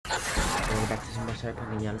acceso basa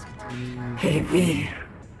pakai nyala seperti Hey V,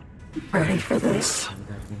 ready for this?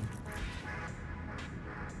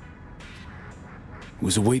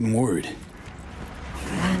 Was awaiting word.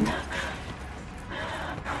 Then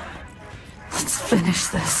let's finish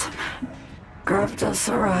this. Grabbed us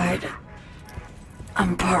a ride.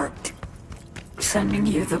 I'm parked. Sending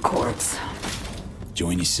you the cords.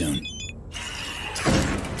 Join you soon.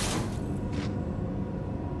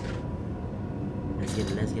 Let's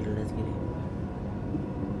get it.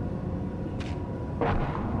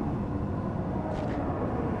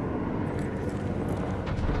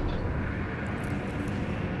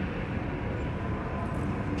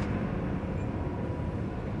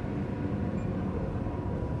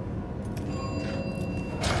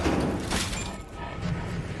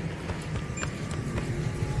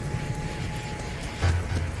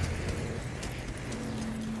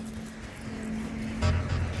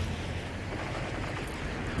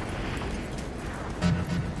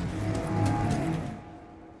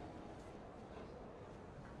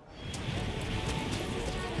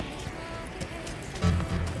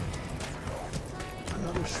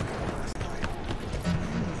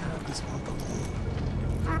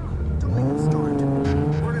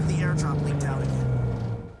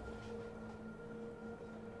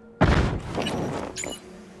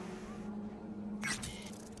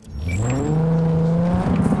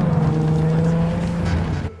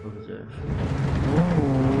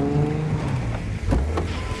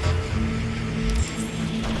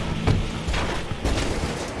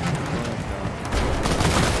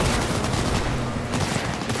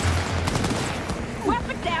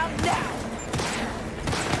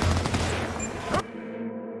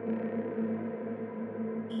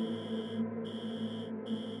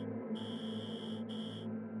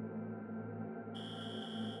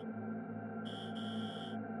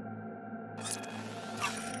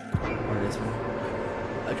 Or this one.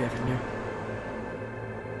 I'll drive in here.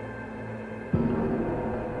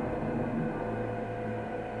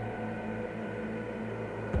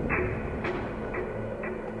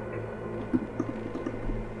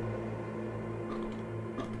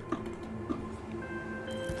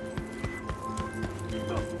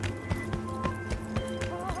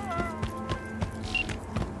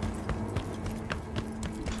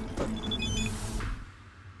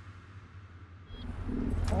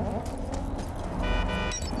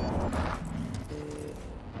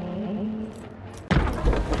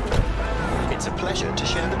 It's a pleasure to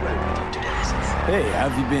share the road with you today, sir. Hey, how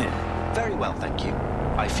have you been? Very well, thank you.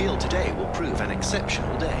 I feel today will prove an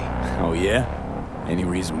exceptional day. Oh yeah? Any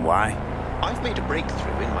reason why? I've made a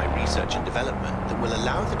breakthrough in my research and development that will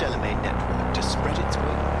allow the Delamain network to spread its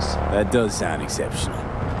wings. That does sound exceptional.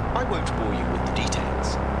 I won't bore you with the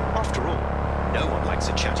details. After all, no one likes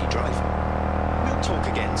a chatty driver. We'll talk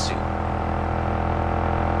again soon.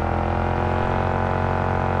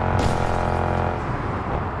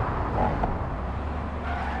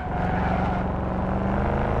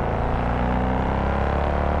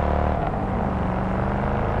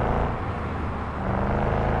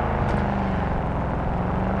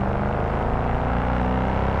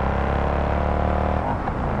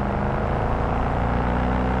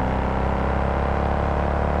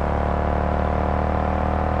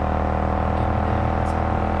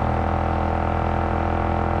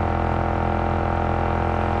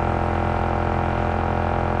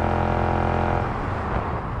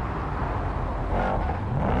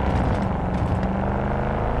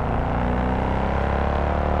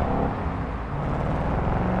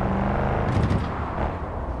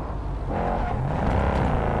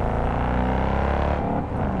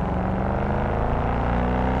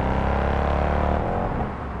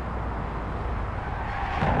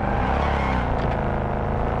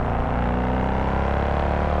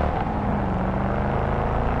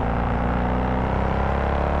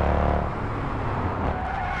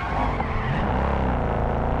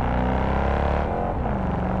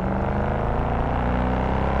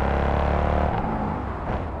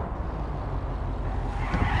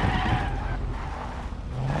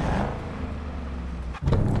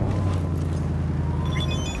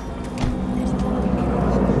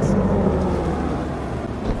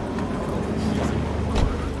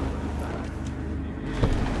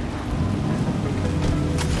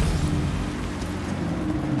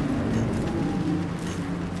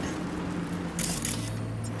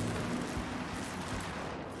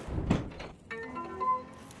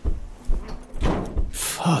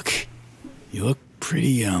 Fuck. You look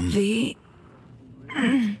pretty, The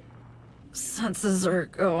senses are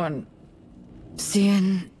going.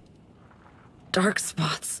 Seeing dark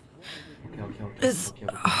spots. It's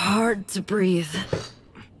hard to breathe.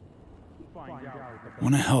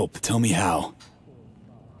 Wanna help, tell me how.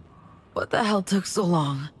 What the hell took so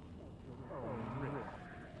long?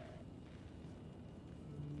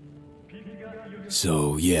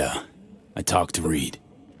 So, yeah, I talked to Reed.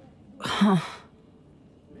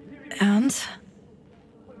 And?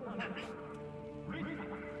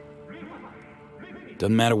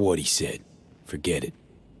 Doesn't matter what he said. Forget it.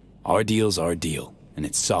 Our deal's our deal, and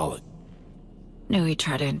it's solid. Knew he'd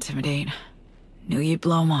try to intimidate. Knew you'd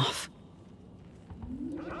blow him off.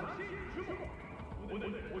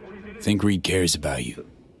 Think Reed cares about you.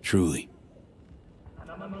 Truly.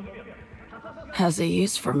 Has a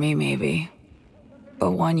use for me, maybe.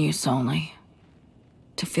 But one use only.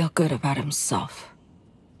 To feel good about himself.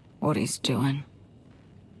 What he's doing.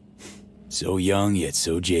 So young, yet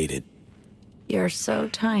so jaded. You're so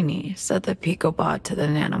tiny, said the Picobot to the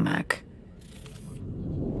nanomech.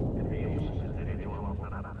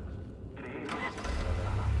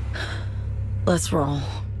 Let's roll.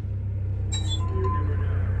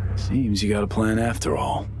 Seems you got a plan after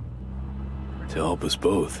all. To help us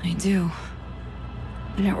both. I do.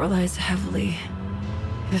 And it relies heavily,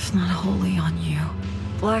 if not wholly, on you.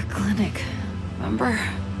 Black Clinic, remember?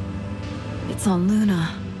 It's on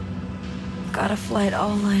Luna. Got a flight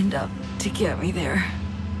all lined up to get me there.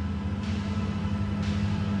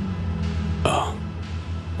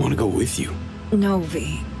 Wanna go with you? No,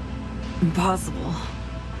 V. Impossible.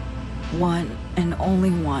 One and only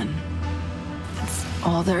one. That's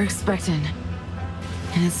all they're expecting.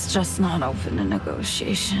 And it's just not open to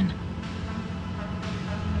negotiation.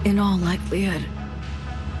 In all likelihood,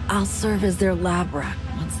 I'll serve as their lab rat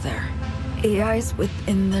once there. AI's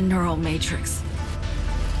within the neural matrix.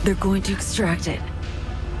 They're going to extract it.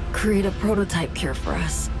 Create a prototype cure for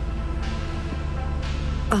us.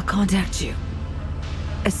 I'll contact you.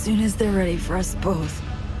 As soon as they're ready for us both.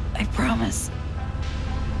 I promise.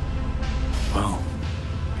 Well,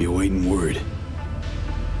 be awaiting word.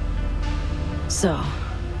 So,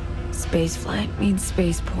 spaceflight means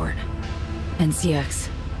spaceport. NCX.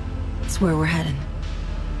 It's where we're heading.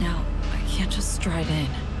 Now, I can't just stride in.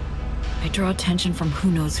 I draw attention from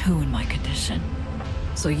who knows who in my condition.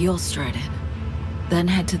 So you'll stride in. Then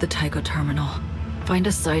head to the Tycho terminal. Find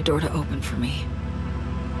a side door to open for me.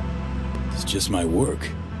 It's just my work.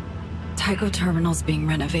 Tycho terminal's being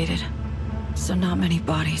renovated. So not many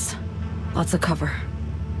bodies. Lots of cover.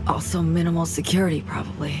 Also minimal security,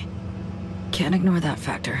 probably. Can't ignore that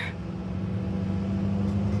factor.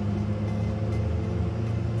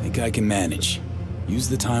 Think I can manage. Use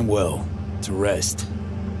the time well. To rest.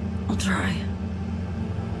 I'll try.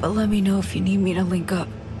 But let me know if you need me to link up.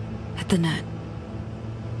 At the net.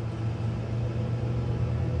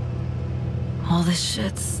 All this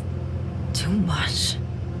shit's too much.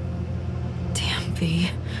 Damn, V.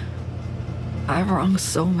 I've wronged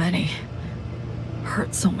so many.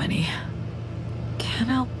 Hurt so many. Can't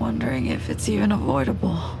help wondering if it's even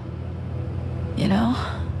avoidable. You know?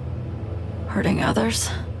 Hurting others.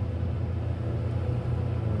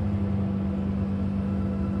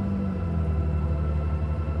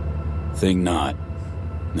 Think not.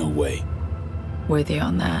 No way. With you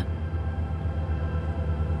on that.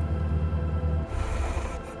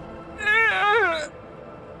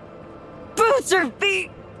 Boots or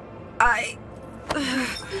feet?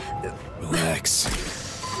 Relax.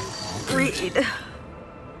 Reed.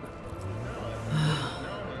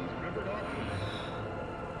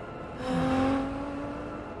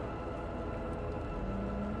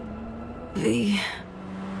 V.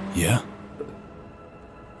 Yeah?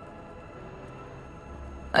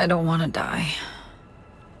 I don't want to die.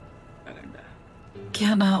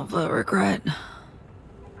 Can't help but regret.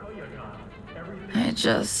 I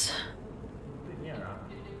just...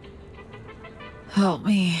 Help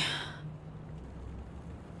me.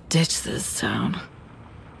 Ditch this town.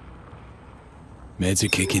 Meds are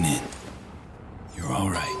kicking in. You're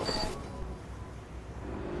alright.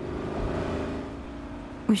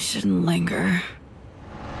 We shouldn't linger.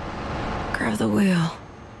 Grab the wheel.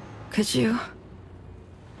 Could you?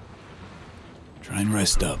 Try and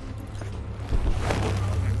rest up.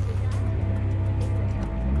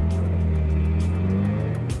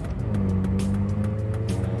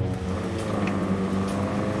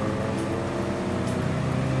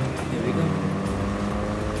 Here we go.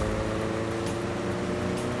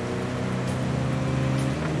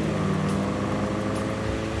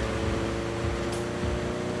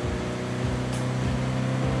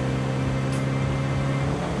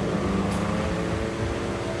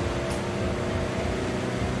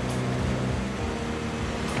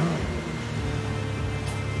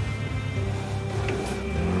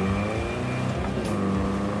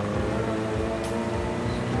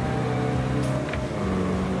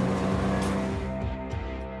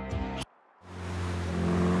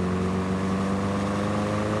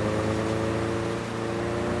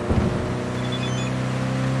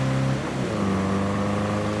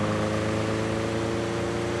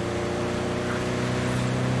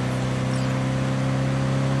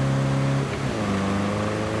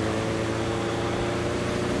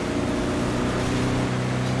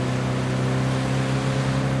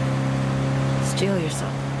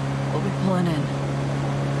 yourself. We'll be pulling in.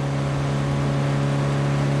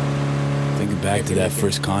 Thinking back to that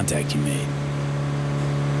first contact you made.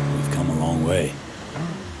 We've come a long way.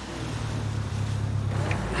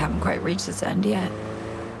 I haven't quite reached its end yet.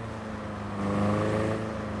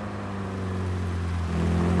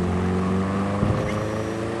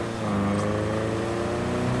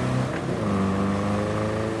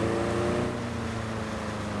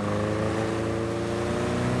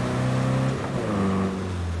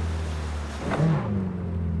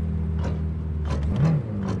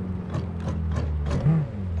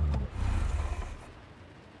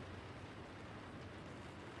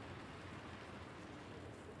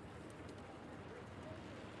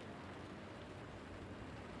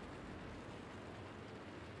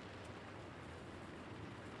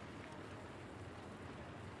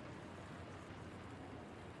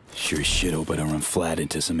 Sure as shit hope I don't run flat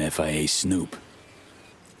into some FIA snoop.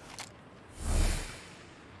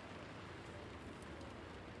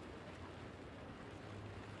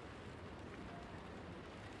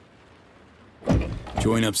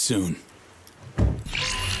 Join up soon.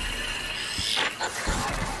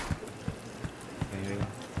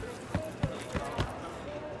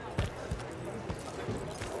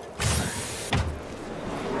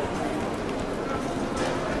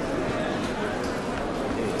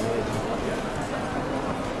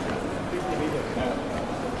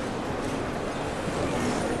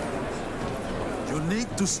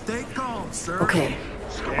 To stay calm, sir. Okay,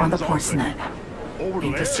 on the ports net.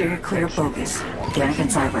 Make the steer clear of bogies. Organic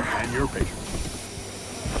and cyber. And your patient.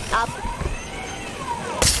 Up.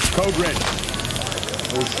 Code red.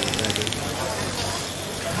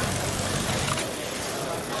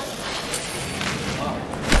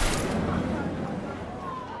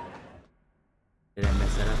 Did I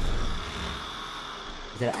mess that up?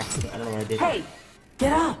 Is that an accident? I don't know what I did. Hey,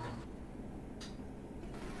 get up.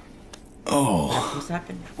 Oh. What's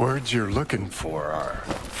happened? Words you're looking for are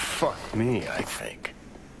fuck me, I think.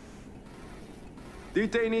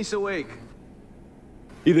 Detainee's awake.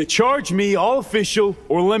 Either charge me, all official,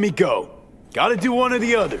 or let me go. Gotta do one or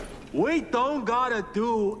the other. We don't gotta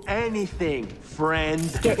do anything,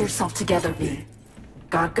 friend. Get yourself together, V.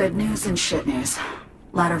 Got good news and shit news.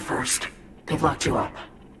 Latter first. They've locked you up.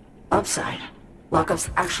 Upside. Lockup's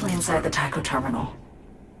actually inside the Tycho terminal.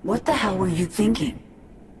 What the hell were you thinking?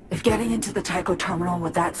 If getting into the Tycho terminal were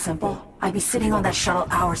that simple, I'd be sitting on that shuttle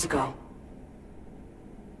hours ago.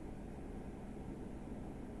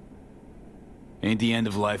 Ain't the end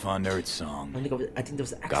of life on Earth song. I think there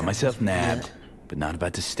was an accident. Got myself nabbed, but not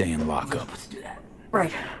about to stay in lockup.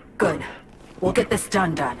 Right. Good. We'll get this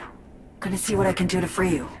done. Gonna see what I can do to free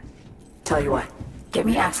you. Tell you what. Get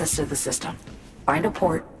me access to the system. Find a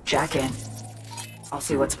port, jack in. I'll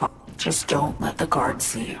see what's possible. Just don't let the guards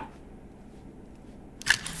see you.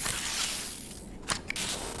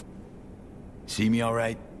 See me all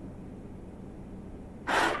right?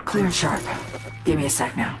 Clear and sharp. Give me a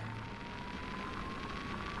sec now.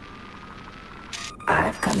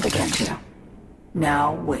 I've come to get you.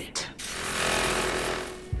 Now wait.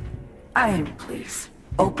 Iron, please.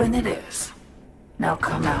 Open it is. Now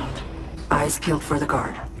come out. Eyes peeled for the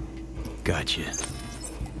guard. Gotcha.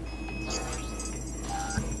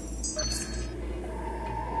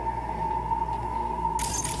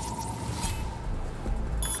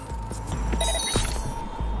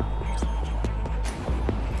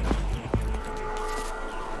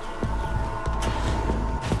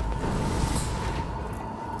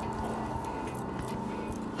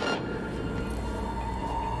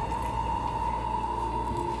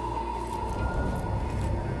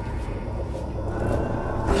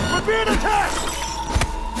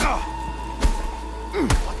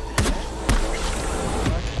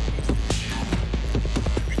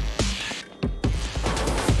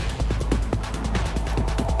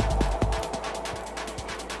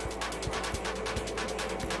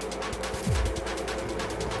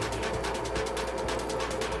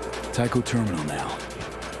 Tycho terminal now.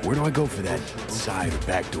 Where do I go for that side or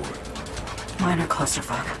back door? Minor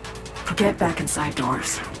clusterfuck. Forget back and side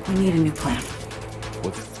doors. We need a new plan.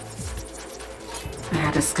 What? I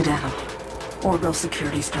had to skedaddle. Orbital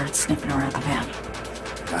security started sniffing around the van.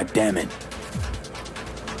 God damn it.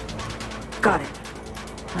 Got it.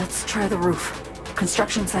 Let's try the roof.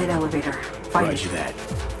 Construction site elevator. Find Roger it. that.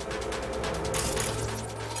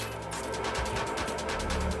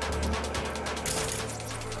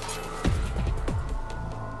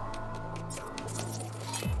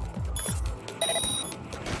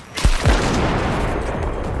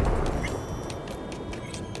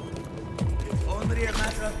 Only a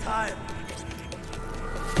matter of time.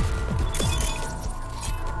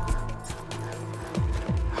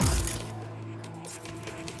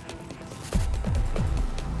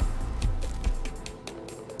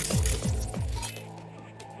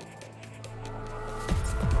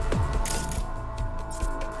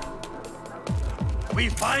 me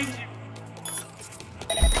fight?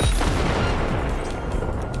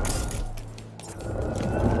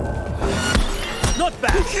 Not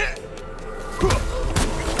bad.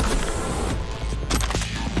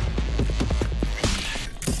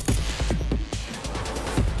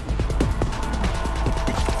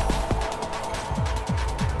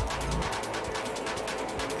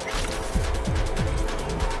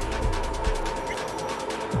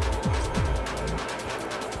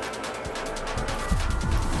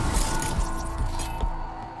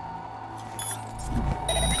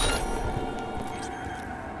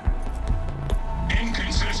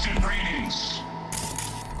 Inconsistent readings.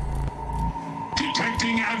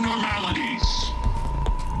 Detecting abnormalities.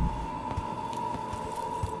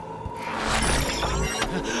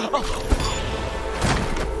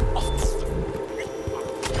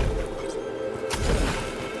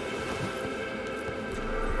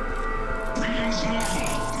 Readings normal.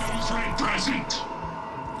 No threat present.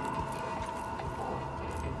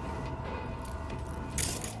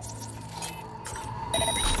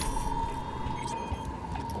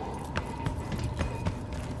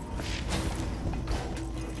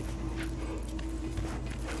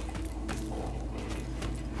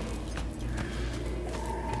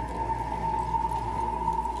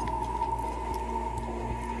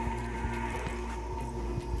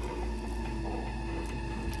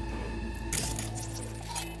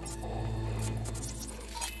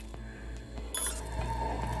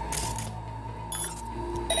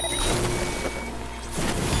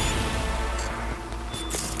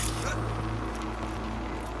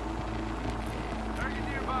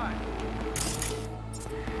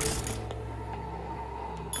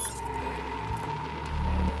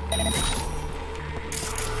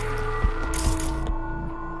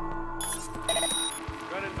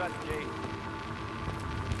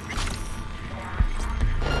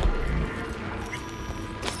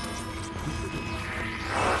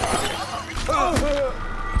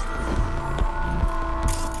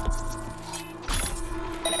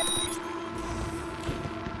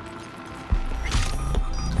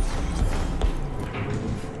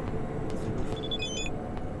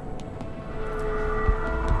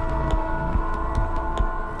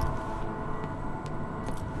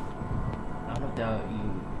 Doubt you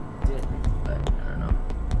did, but I don't know.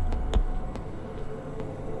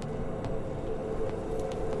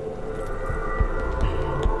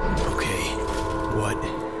 Okay, what?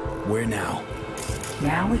 Where now?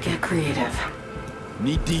 Now we get creative.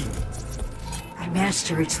 Knee deep. I managed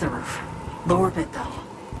to reach the roof. Lower bit though.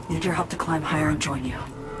 Need your help to climb higher and join you.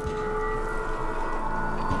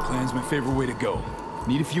 Plan's my favorite way to go.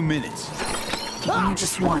 Need a few minutes. Giving you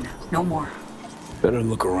just one, no more. Better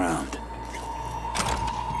look around.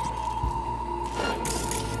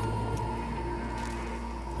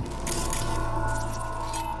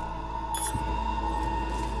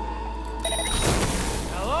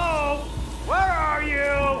 Hello? Where are you?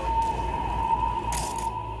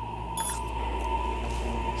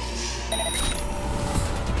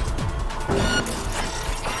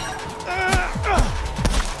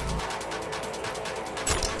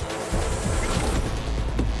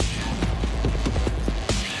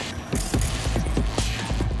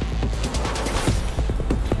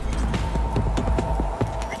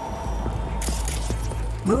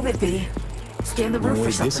 Move it, B. Scan the No roof way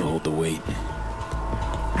for this'll something. hold the weight.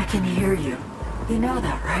 I can hear you. You know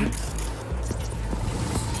that, right?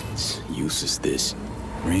 It's useless, this.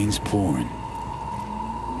 Rain's pouring.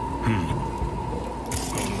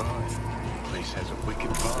 Oh my. Place has a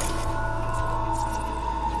wicked vibe.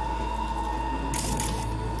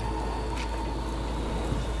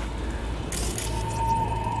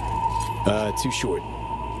 Too short.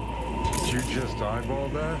 Did you just eyeball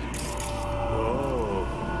that? Whoa.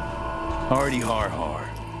 Hardy har har.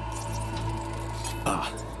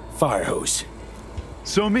 Ah, fire hose.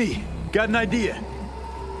 So me, got an idea.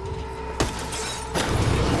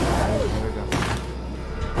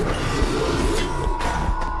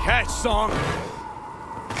 Catch, Song.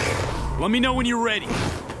 Let me know when you're ready.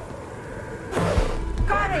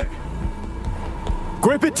 Got it!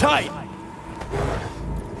 Grip it tight.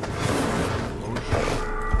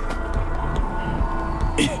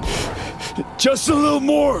 Just a little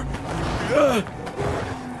more.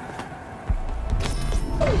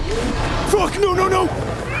 Fuck, no, no, no.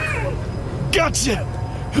 Gotcha.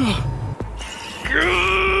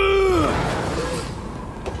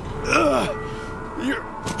 You're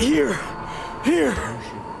here. Here.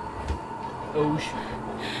 Oh shit.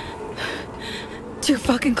 Too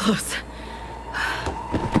fucking close.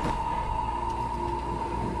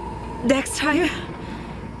 Next time?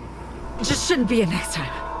 Just shouldn't be a next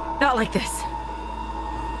time. Not like this.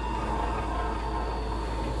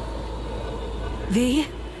 V?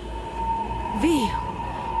 V,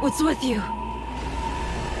 what's with you?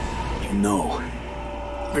 You know,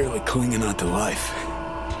 barely clinging on to life.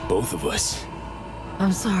 Both of us.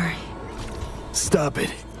 I'm sorry. Stop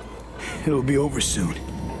it. It'll be over soon.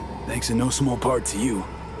 Thanks in no small part to you.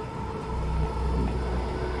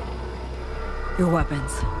 Your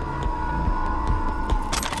weapons.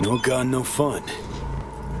 No gun, no fun.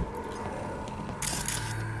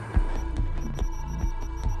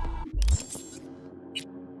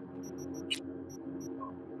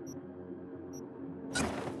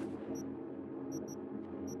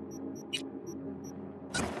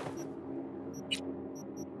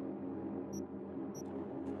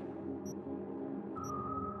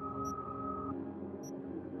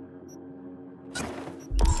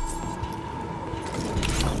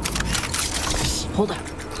 Hold up.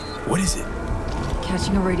 What is it?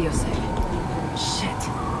 Catching a radio signal. Shit.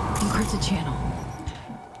 Encrypted channel.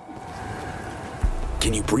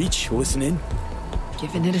 Can you breach? Listen in?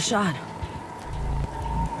 Giving it a shot.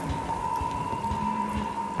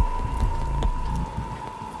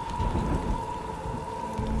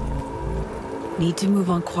 Need to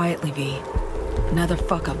move on quietly, V. Another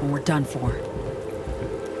fuck up and we're done for.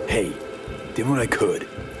 Hey, did what I could.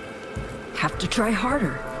 Have to try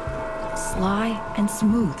harder. Sly and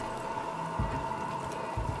smooth.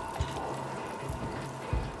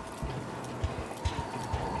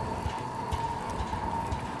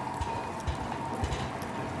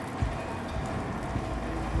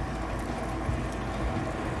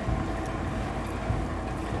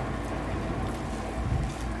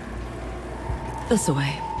 This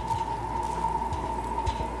way.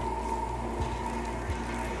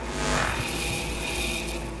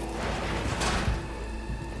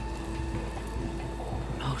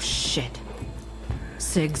 Oh shit.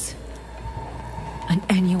 SIGs. An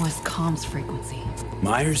NUS comms frequency.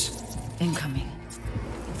 Myers? Incoming.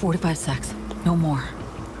 45 secs. No more.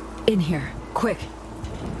 In here. Quick.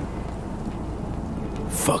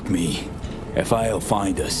 Fuck me. FIL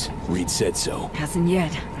find us. Reed said so. Hasn't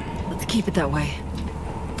yet. Let's keep it that way.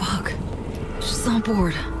 Fuck. She's on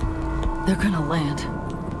board. They're gonna land.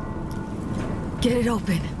 Get it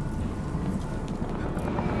open.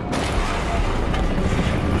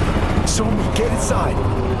 Show me, get inside.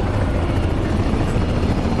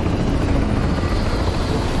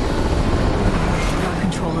 Got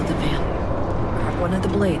control of the van. Grab one of the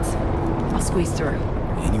blades. I'll squeeze through.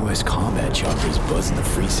 NUS combat choppers buzzing the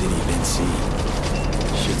free city of NC.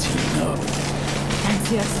 Shit's heating up.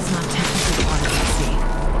 NCS is not technically part of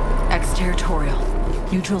NC.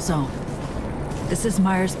 Exterritorial. Neutral zone. This is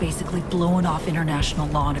Myers basically blowing off international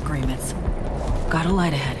law and agreements. Got a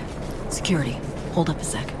light ahead. Security. Hold up a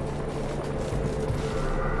sec.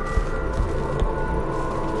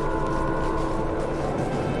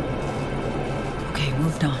 Okay,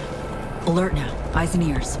 moved on. Alert now. Eyes and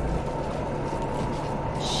ears.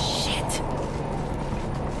 Shit.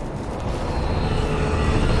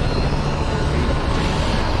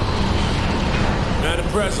 Madam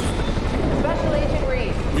President, Special Agent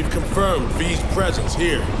Reed. we've confirmed V's presence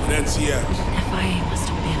here in NCX. FIA must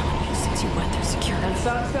have been on you since you went through security. And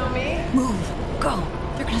some tell me. Move. Go.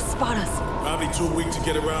 They're gonna spot us. Probably too weak to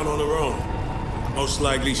get around on her own. Most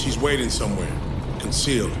likely she's waiting somewhere,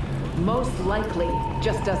 concealed. Most likely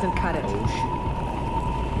just doesn't cut it.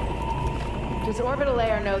 Does Orbital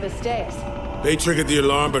Air know the stakes? They triggered the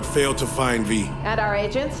alarm but failed to find V. And our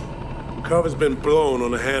agents? Cover's been blown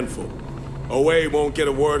on a handful. OA won't get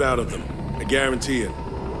a word out of them. I guarantee it.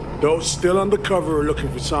 Those still undercover are looking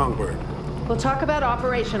for Songbird. We'll talk about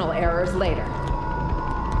operational errors later.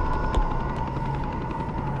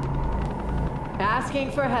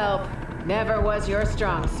 Asking for help never was your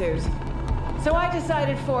strong suit. So I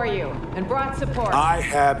decided for you and brought support. I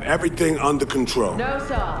have everything under control. No,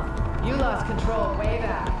 Saul. You lost control way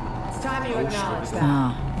back. It's time you acknowledge that.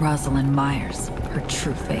 Ah, Rosalind Myers. Her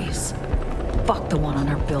true face. Fuck the one on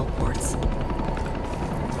her billboards.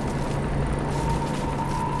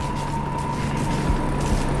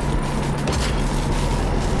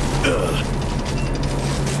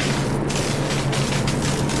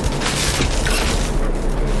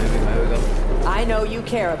 I know you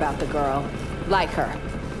care about the girl. Like her.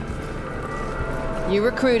 You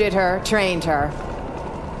recruited her, trained her.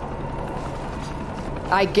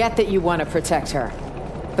 I get that you want to protect her.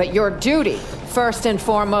 But your duty, first and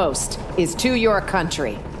foremost, is to your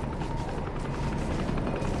country.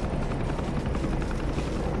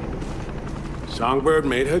 Songbird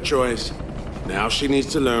made her choice. Now she needs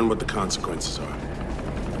to learn what the consequences are.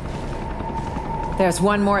 There's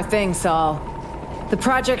one more thing, Saul. The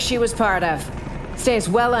project she was part of stays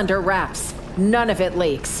well under wraps. None of it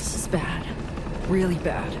leaks. This is bad. Really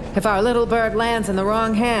bad. If our little bird lands in the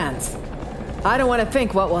wrong hands, I don't want to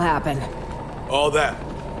think what will happen. All that.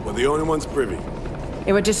 We're the only ones privy.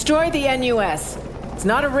 It would destroy the NUS. It's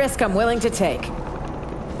not a risk I'm willing to take.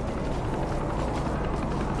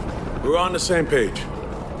 We're on the same page.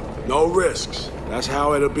 No risks. That's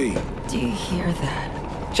how it'll be. Do you hear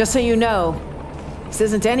that? Just so you know, this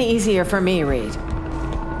isn't any easier for me, Reed.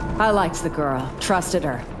 I liked the girl, trusted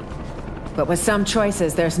her. But with some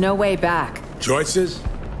choices, there's no way back. Choices?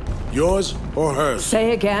 Yours or hers?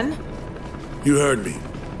 Say again? You heard me.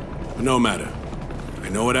 But no matter. I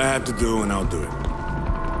know what I have to do, and I'll do it.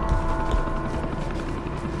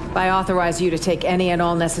 I authorize you to take any and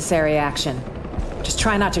all necessary action. Just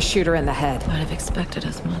try not to shoot her in the head. I'd have expected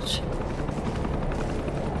as much.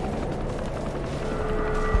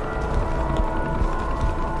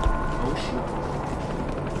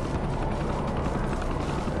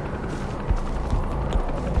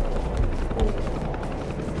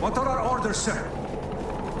 What are our orders, sir?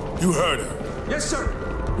 You heard her. Yes, sir.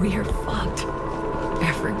 We are fucked.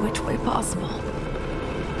 Every which way possible.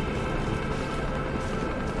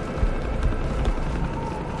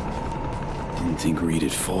 Didn't think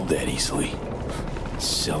Reed'd fold that easily.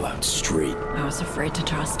 Sell out straight. I was afraid to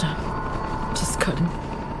trust him. Just couldn't.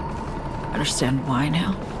 Understand why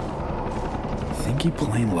now? Think he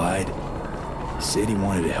plain lied? Said he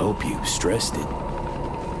wanted to help you, stressed it.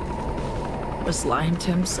 Was lying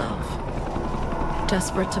to himself.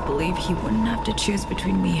 Desperate to believe he wouldn't have to choose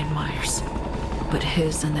between me and Myers. But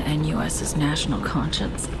his and the NUS's national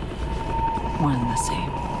conscience, one and the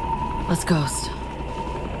same. Let's ghost.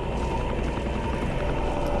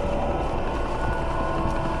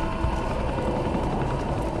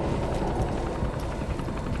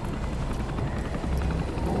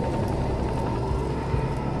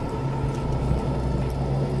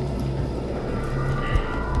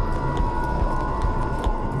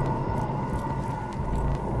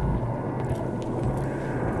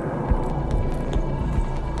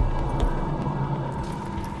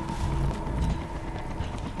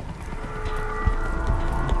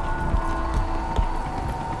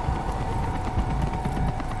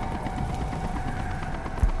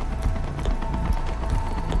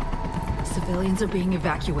 Civilians are being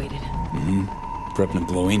evacuated. Prepping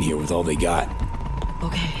to blow in here with all they got.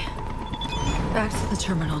 Okay. Back to the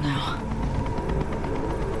terminal now.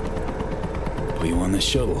 Put you on the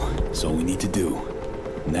shuttle. That's all we need to do.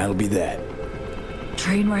 And that'll be that.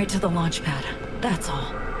 Train right to the launch pad. That's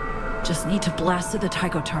all. Just need to blast to the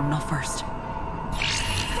Tycho terminal first.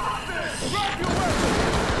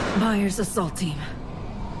 Myers assault team.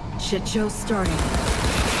 Shit show's starting.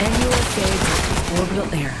 NUSA versus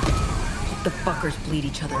orbital air. The fuckers bleed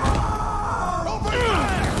each other out. Open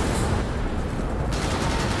fire!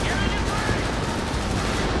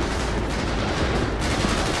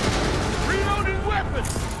 Reloading weapons!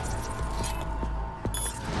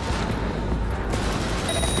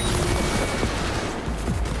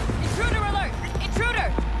 Intruder alert! Intruder!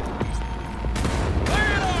 Lay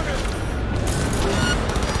it on him!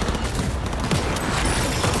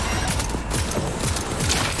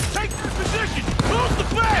 Take your position! Close the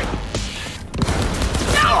flag!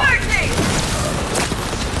 No mercy!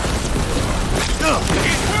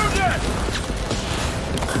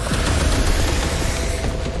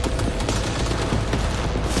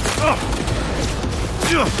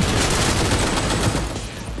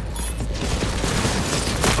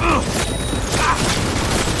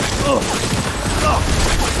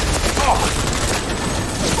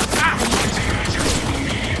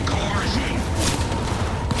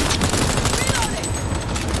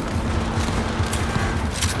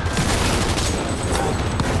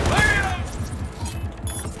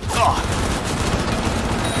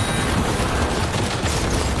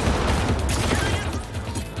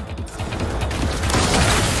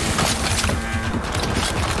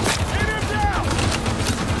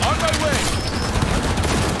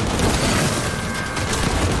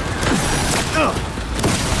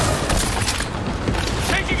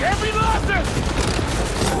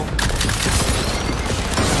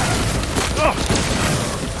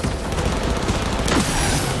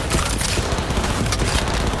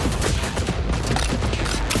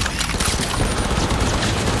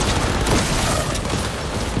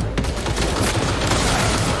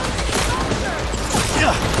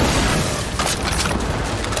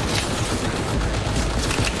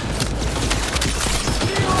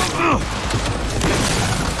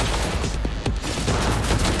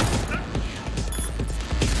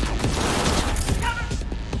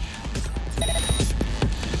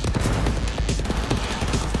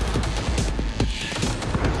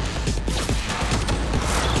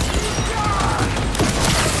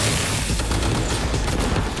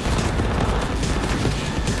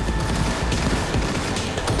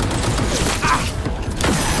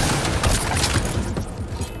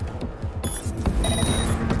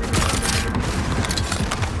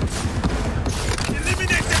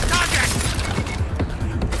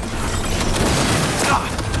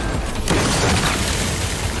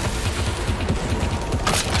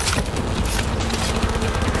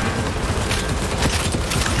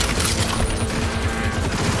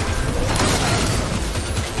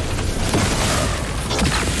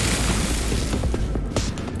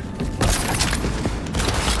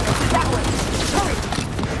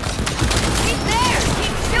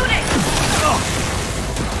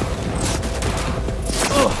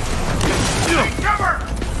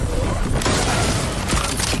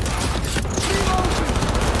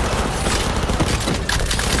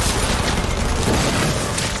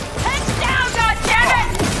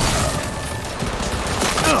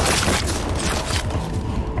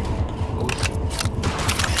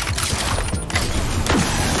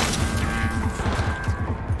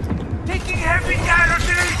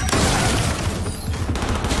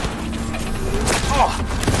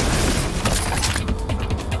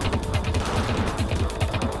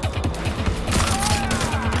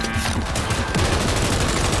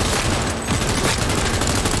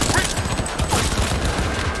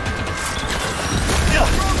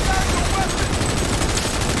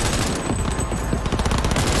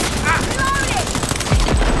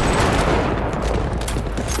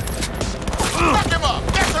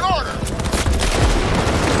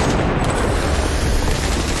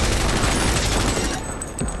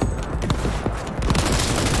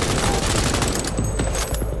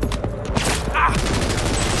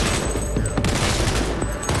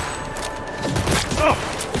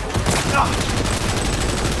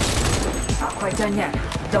 quite done yet.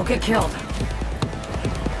 Don't get killed.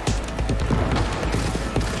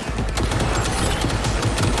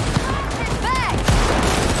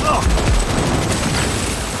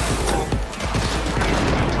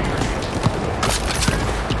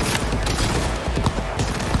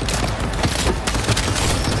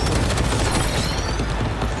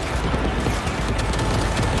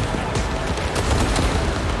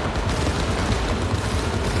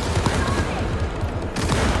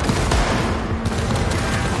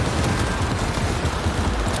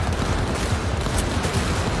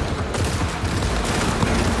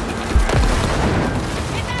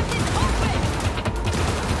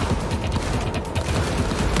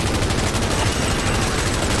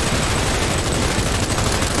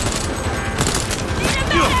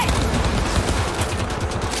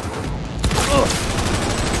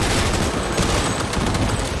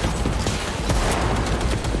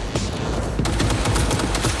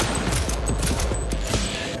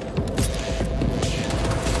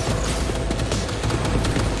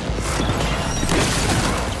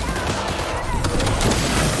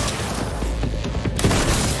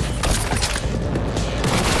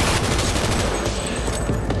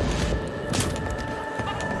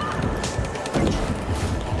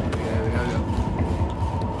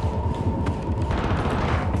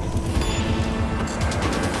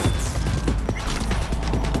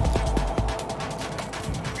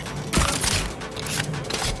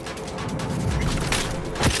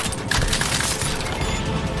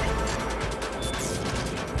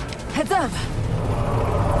 Heads up!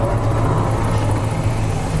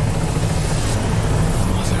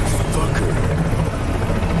 Motherfucker.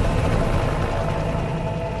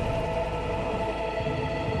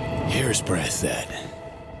 Hair's breadth, that.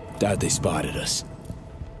 Doubt they spotted us.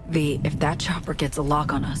 V, if that chopper gets a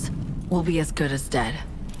lock on us, we'll be as good as dead.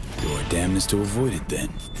 Your damnness to avoid it, then.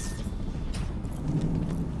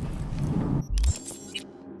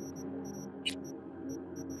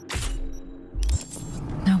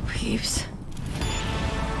 No peeps.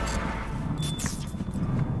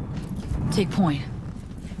 Take point.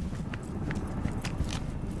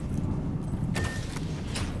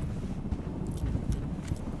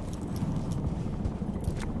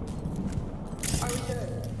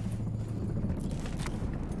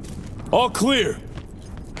 All clear.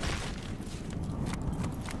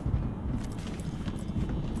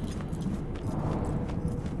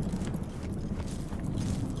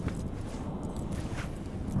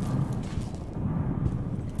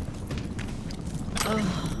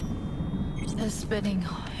 It's spinning.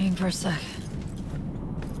 Hang for a sec.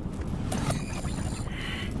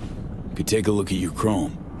 Could take a look at your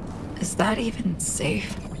chrome. Is that even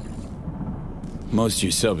safe? Most of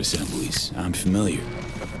your sub-assemblies, I'm familiar.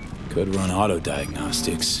 Could run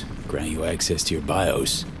auto-diagnostics, grant you access to your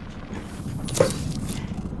BIOS.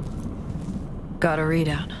 Got a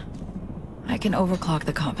readout. I can overclock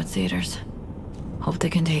the compensators. Hope they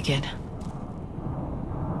can take it.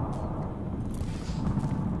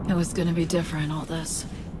 It was gonna be different, all this.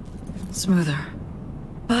 Smoother.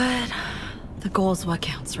 But the goal's what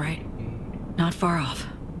counts, right? Not far off.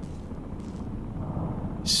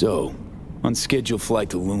 So, unscheduled flight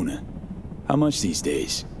to Luna. How much these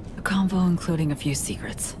days? A convo including a few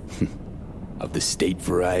secrets. Of the state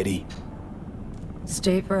variety?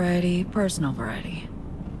 State variety, personal variety.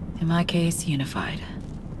 In my case, unified.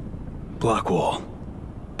 Blockwall.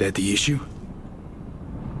 That the issue?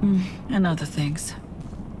 And other things.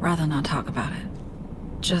 Rather not talk about it.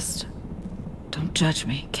 Just don't judge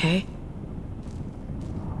me, okay?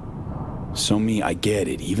 So me, I get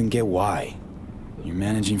it. Even get why. You're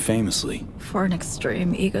managing famously. For an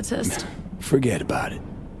extreme egotist. Forget about it.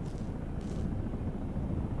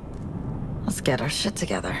 Let's get our shit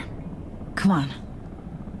together. Come on.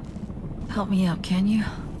 Help me out, can you?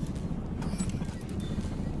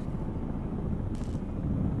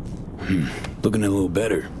 Looking a little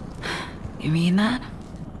better. You mean that?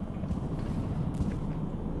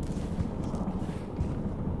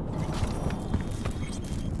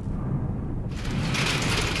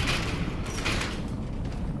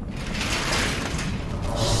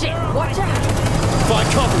 Shit, watch out! Find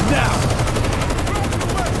cover now!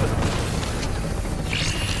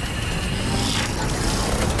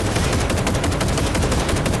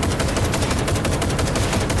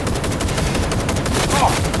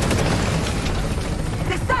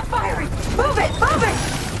 Stop firing! Move it! Move it!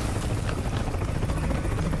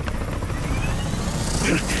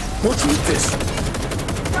 What's with this?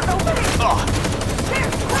 Not opening! There!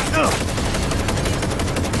 Quick!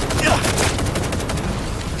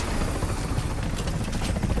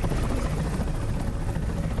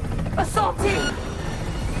 Assault team!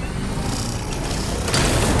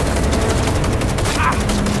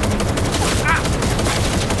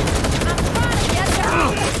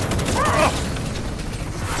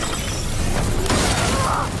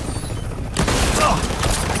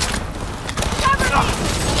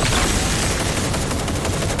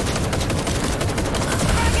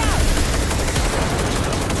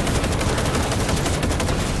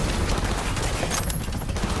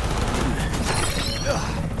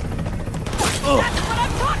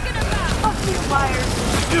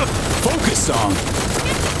 Focus, Song.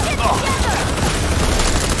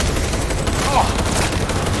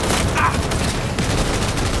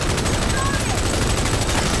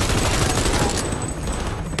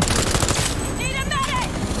 Need a medic!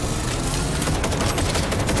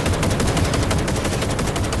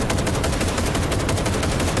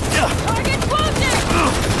 Target's wounded!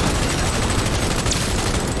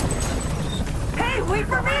 Hey, wait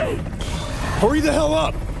for me! Hurry the hell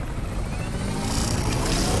up!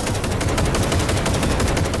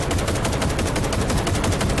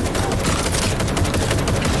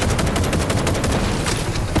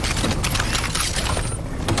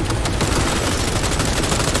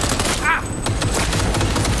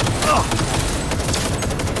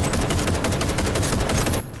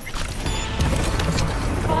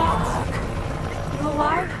 You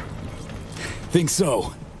alive? Think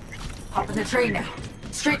so. Hop in the train now.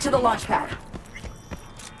 Straight to the launch pad.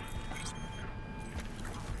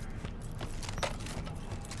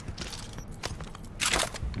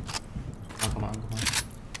 Come on.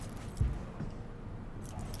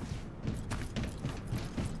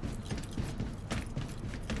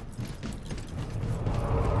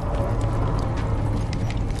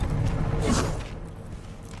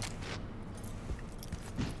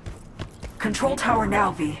 Control tower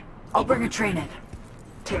now, V. I'll bring a train in.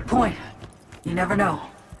 Take point. You never know.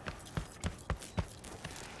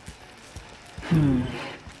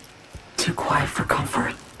 Too quiet for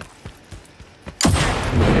comfort.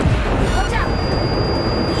 Watch out!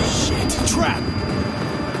 Shit, trap!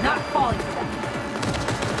 Not falling for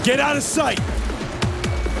that. Get out of sight!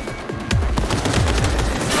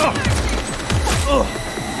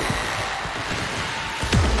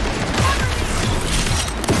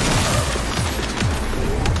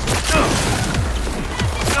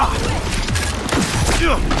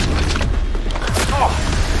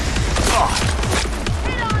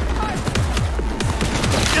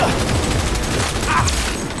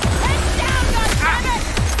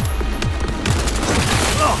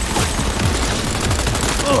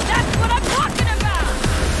 That's what I'm talking about!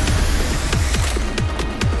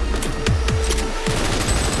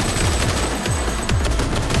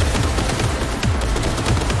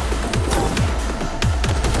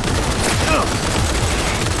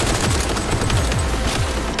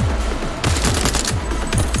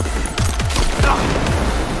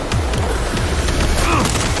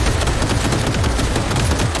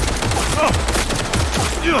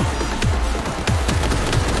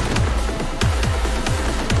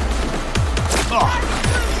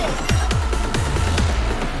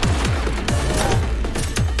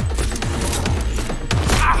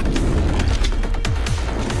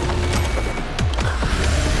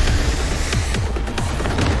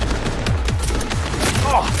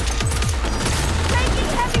 Taking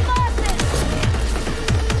heavy losses!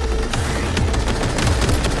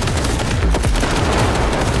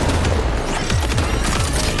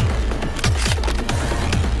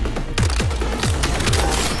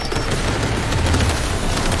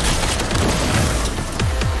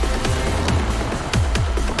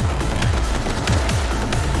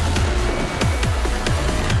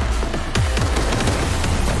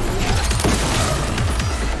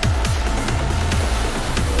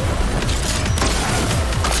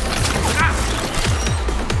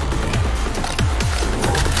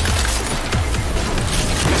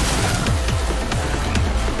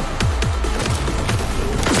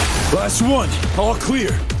 Last one, all clear.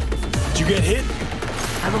 Did you get hit?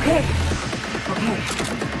 I'm okay. Okay.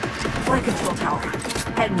 Flight control tower.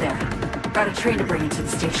 Heading there. Got a train to bring into the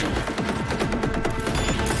station.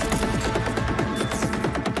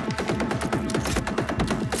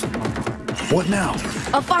 What now?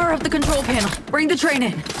 I'll fire up the control panel. Bring the train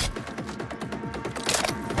in.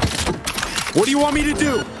 What do you want me to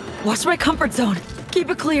do? Watch my comfort zone. Keep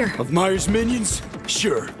it clear. Of Myers' minions?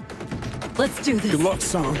 Sure. Let's do this. Good luck,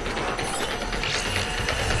 Song.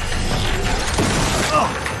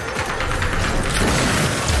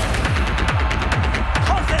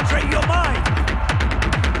 Concentrate your mind!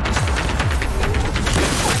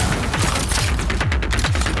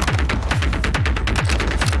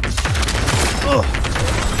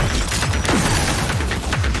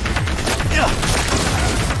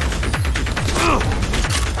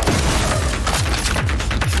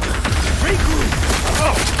 Regroup!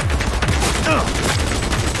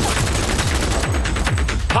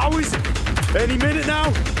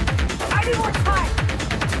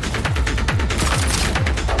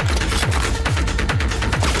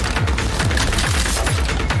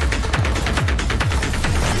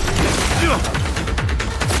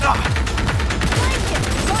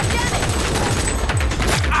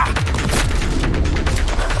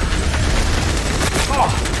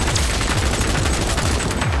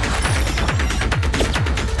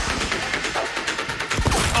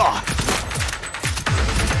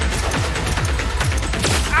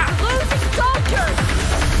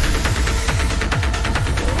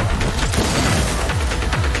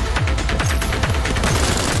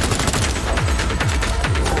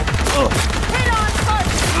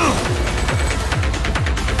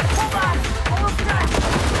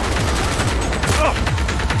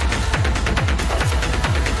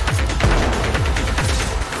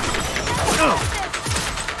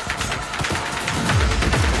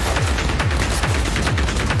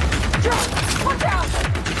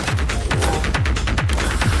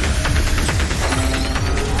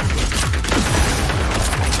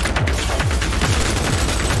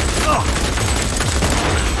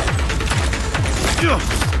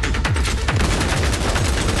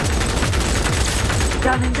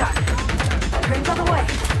 shot. Train's on the way.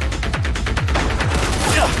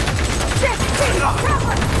 Shit!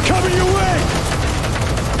 Coming your way!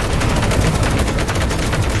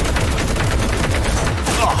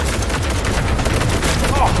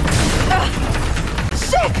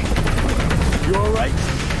 Shit! You alright?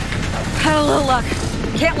 Had a little luck.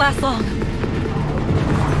 Can't last long.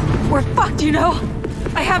 We're fucked, you know?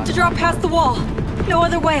 I have to drop past the wall. No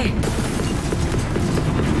other way.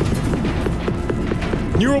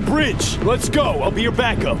 Neural bridge. Let's go. I'll be your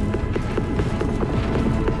backup.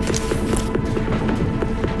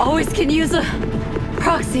 Always can use a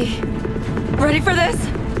proxy. Ready for this?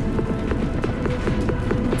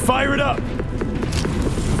 Fire it up.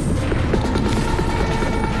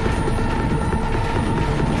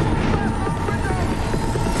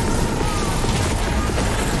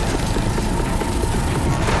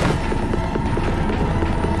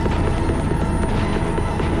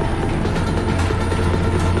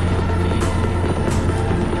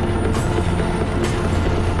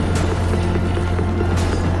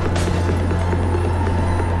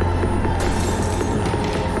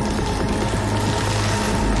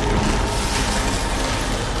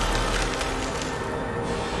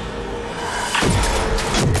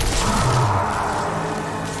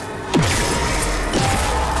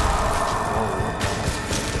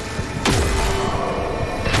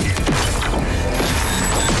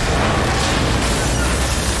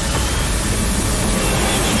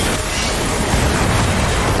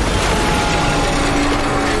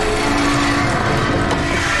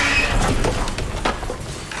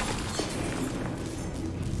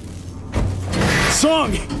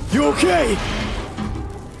 Song, you okay?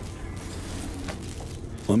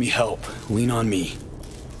 Let me help. Lean on me.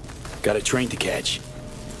 Got a train to catch.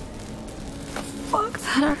 Fuck,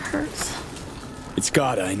 that hurts. It's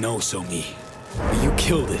gotta, I know, Somi. But you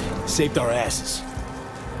killed it. Saved our asses.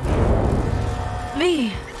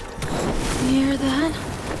 Me? You hear that?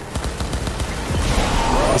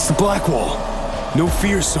 It's the Blackwall. No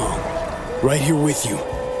fear song. Right here with you.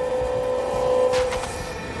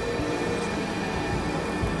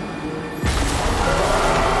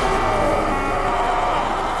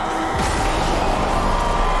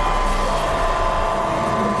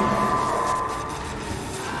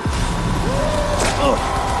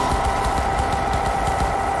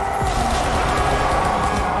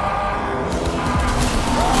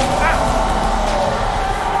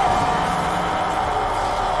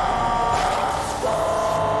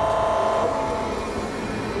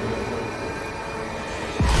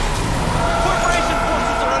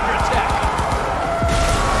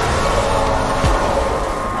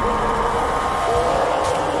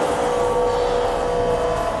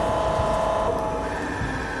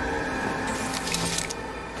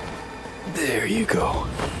 There you go.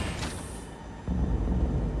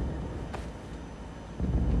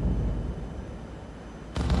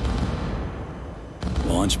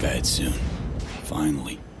 Launch pad soon.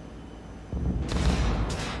 Finally.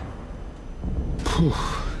 Whew.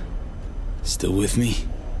 Still with me?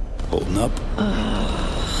 Holding up?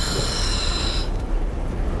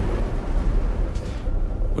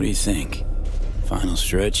 What do you think? Final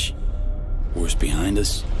stretch? Worst behind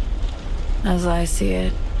us? As I see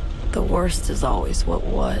it, the worst is always what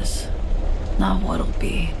was, not what'll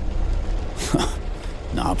be.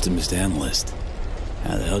 An optimist analyst.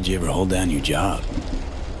 How the hell did you ever hold down your job?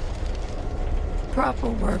 Proper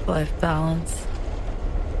work-life balance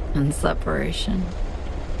and separation.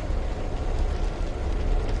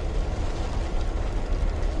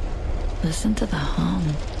 Listen to the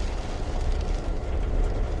hum.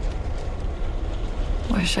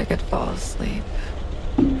 Wish I could fall asleep,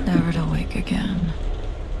 never to wake again.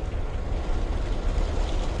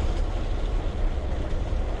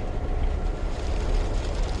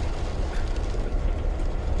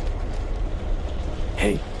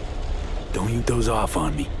 Hey, don't you doze off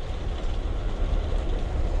on me.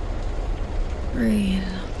 Reed.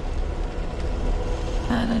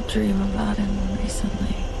 Had a dream about him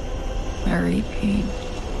recently. I repeat.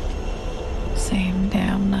 Same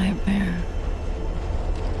damn nightmare.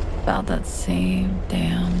 About that same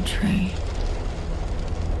damn train.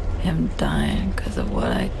 Him dying because of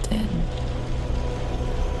what I did.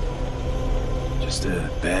 Just a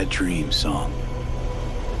bad dream, Song.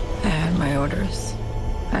 I had my orders.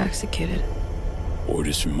 I executed.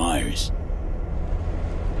 Orders from Myers.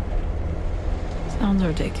 Sounds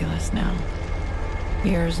ridiculous now.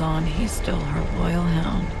 Years on, he's still her loyal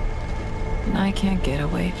hound. And I can't get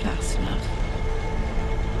away fast enough.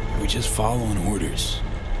 We're just following orders.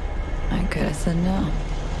 I could have said no.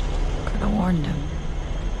 Could have warned him.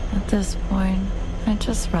 At this point, I'd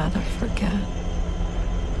just rather forget.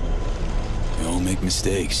 make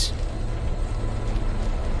mistakes.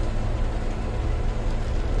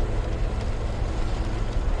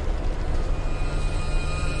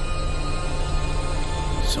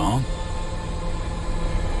 Song?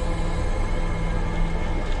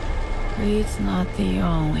 Reed's not the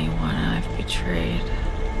only one I've betrayed.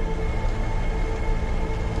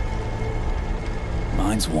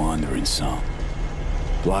 Mine's wandering some.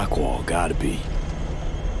 Blackwall, gotta be.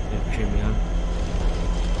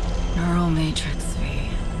 Neural Matrix V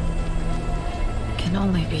can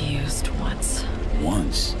only be used once.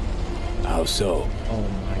 Once? How so? Oh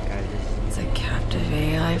my god. It's a captive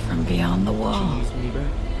AI from beyond the wall. Jeez, me, bro.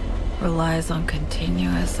 Relies on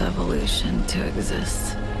continuous evolution to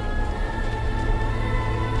exist.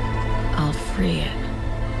 I'll free it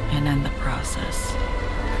and end the process.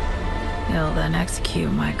 It'll then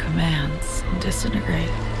execute my commands and disintegrate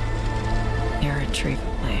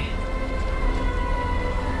irretrievably.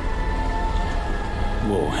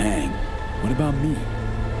 Whoa, hang. What about me?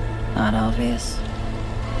 Not obvious.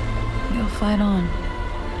 You'll fight on.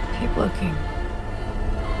 Keep looking.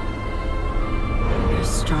 You're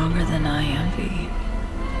stronger than I am, V.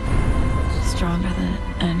 Stronger than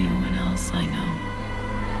anyone else I know.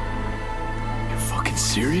 You're fucking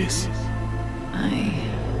serious?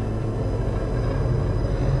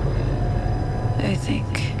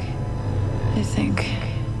 I think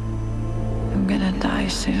I'm gonna die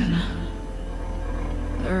soon.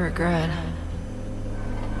 The regret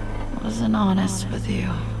wasn't honest with you.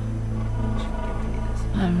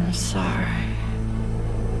 I'm sorry.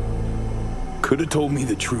 Could have told me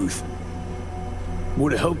the truth.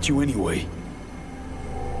 Would have helped you anyway.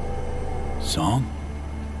 Song?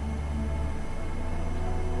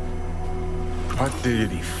 Hot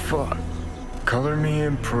diggity fuck. Color me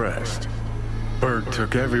impressed. Bird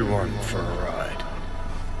took everyone for a ride.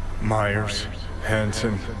 Myers,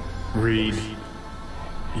 Hansen, Reed,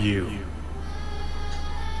 you.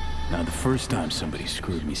 Now, the first time somebody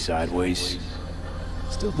screwed me sideways,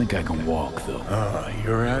 still think I can walk, though.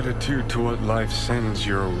 Your attitude to what life sends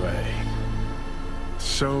your way.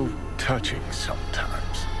 So touching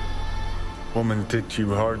sometimes. Woman dicked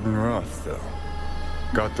you hard and rough, though.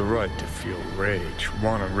 Got the right to feel rage,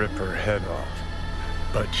 want to rip her head off.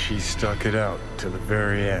 But she stuck it out to the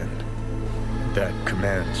very end. That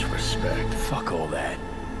commands respect. Fuck all that.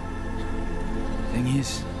 Thing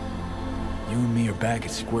is, you and me are back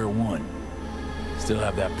at square one. Still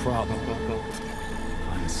have that problem.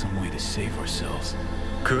 Finding some way to save ourselves.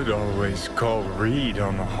 Could always call Reed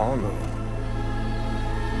on the holo.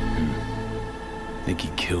 Think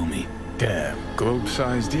he'd kill me. Damn,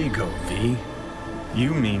 globe-sized ego, V.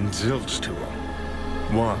 You mean zilch to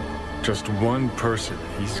him. Just one person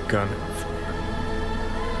he's gunning for.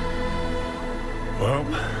 Well,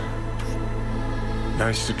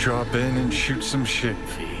 nice to drop in and shoot some shit,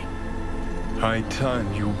 V. High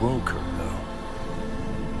time you woke her, though.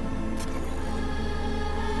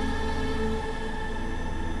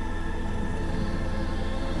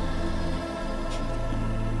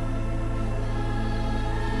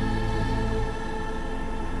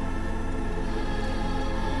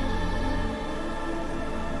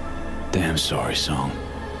 Damn sorry, Song.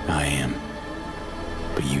 I am.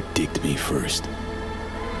 But you dicked me first.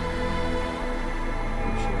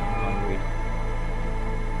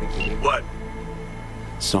 What?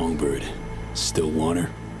 Songbird. Still want her?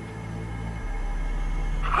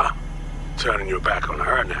 Huh? Turning your back on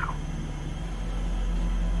her now.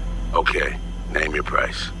 Okay, name your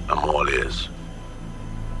price. I'm all ears.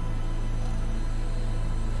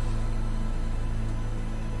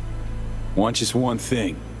 Want just one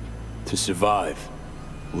thing. To survive.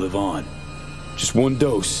 Live on. Just one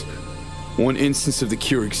dose. One instance of the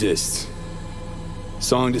cure exists.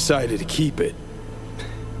 Song decided to keep it.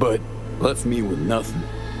 But left me with nothing.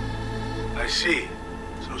 I see.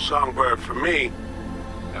 So Songbird for me,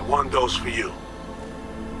 and one dose for you.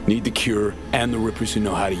 Need the cure and the Rippers who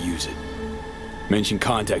know how to use it. Mention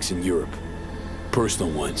contacts in Europe.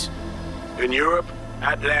 Personal ones. In Europe,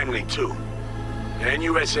 at Langley too. The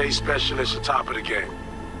NUSA specialists are top of the game.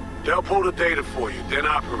 They'll pull the data for you, then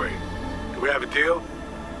operate. Do we have a deal?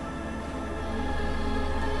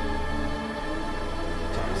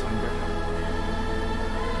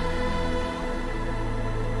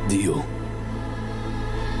 Deal.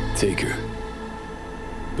 Take her.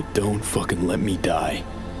 But don't fucking let me die.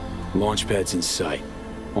 Launchpad's in sight.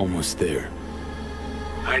 Almost there.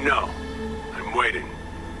 I know. I'm waiting.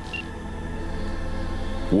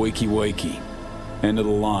 Wakey wakey. End of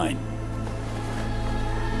the line.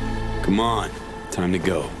 Come on. Time to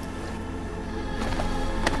go.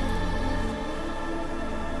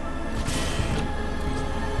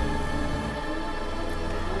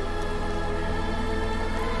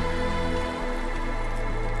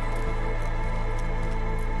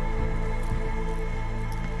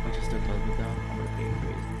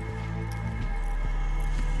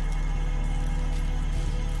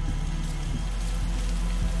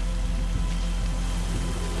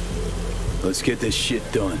 Let's get this shit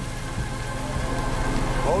done.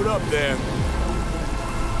 Hold up there.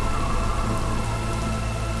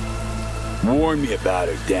 Warn me about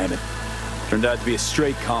her, damn it. Turned out to be a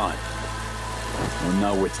straight con. One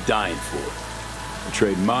not worth dying for.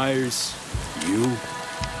 Betrayed Myers, you,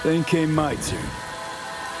 then came my turn.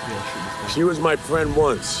 She was my friend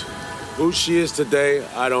once. Who she is today,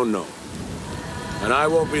 I don't know. And I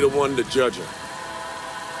won't be the one to judge her.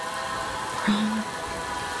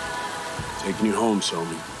 Taking you home,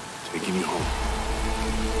 Somi. Taking you home.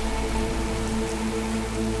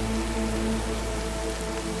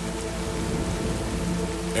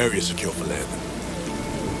 Area secure for landing.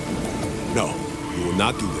 No, we will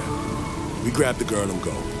not do that. We grab the girl and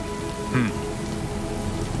go.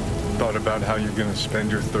 Thought about how you're gonna spend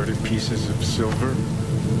your 30 pieces of silver?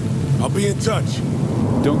 I'll be in touch.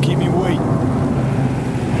 Don't keep me waiting.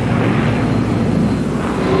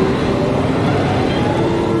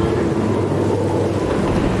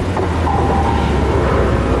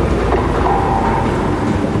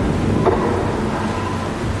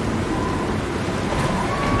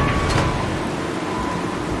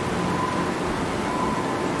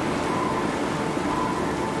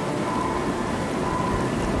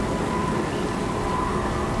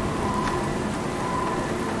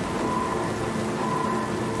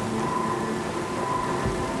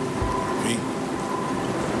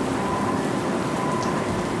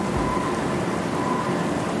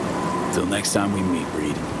 Till next time we meet,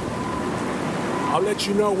 Reed. I'll let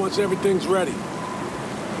you know once everything's ready.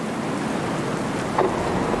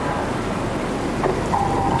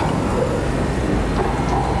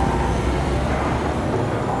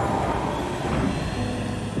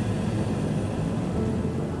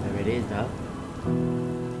 There it is, though.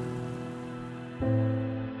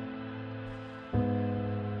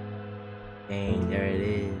 Dang, there it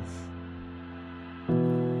is.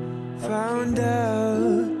 Found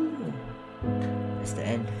out That's the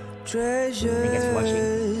end. treasures Thank you guys for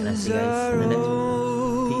watching, and I'll see you guys